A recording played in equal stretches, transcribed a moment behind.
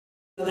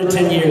Another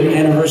 10-year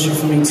anniversary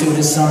for me too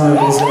this summer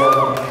is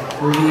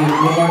will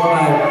mark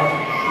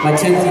my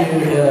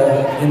 10th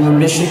year in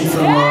remission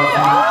from you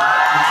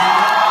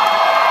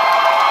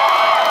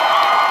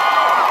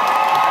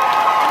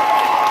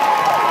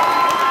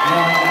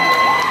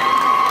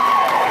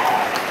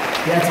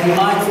have to be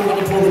mindful when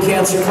you pull the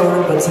cancer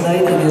card, but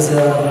tonight it is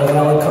a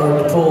valid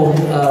card to pull.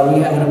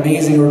 We have an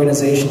amazing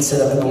organization set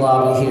up in the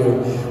lobby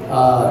here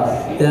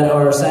that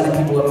are signing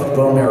people up for the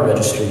bone marrow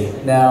registry.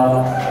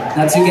 Now,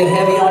 not to get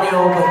heavy on you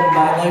all, but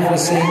my life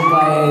was saved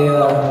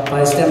by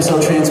a stem cell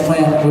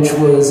transplant, which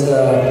was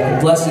a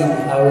blessing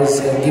I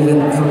was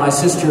given from my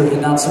sister,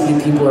 and not so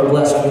many people are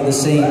blessed with the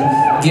same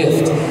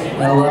gift.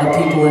 And a lot of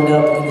people end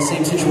up in the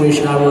same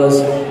situation I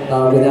was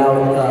without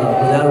a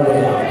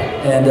way out.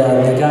 And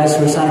the guys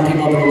who are signing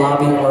people up in the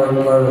lobby are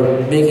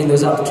making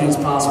those opportunities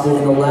possible.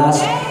 In the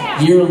last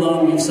year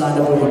alone, we've signed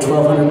up over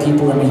 1,200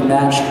 people, and we've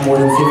matched more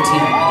than 15.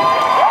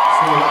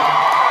 So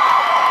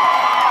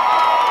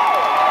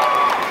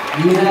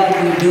you have the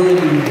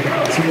ability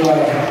to,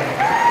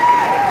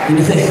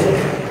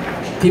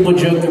 people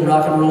joke that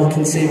rock and roll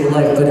can save your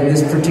life, but in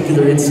this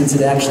particular instance,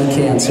 it actually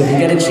can. So if you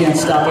get a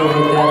chance, stop over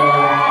at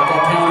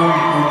that counter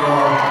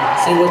and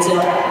say what's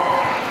up.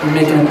 We're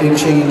making a big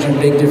change and a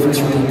big difference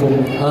for people.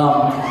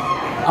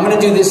 I'm going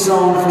to do this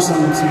song for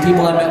some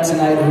people I met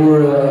tonight who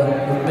were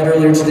met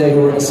earlier today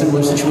who were in a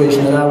similar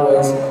situation that I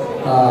was.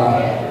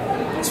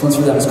 This one's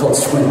for them. It's called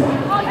Swim.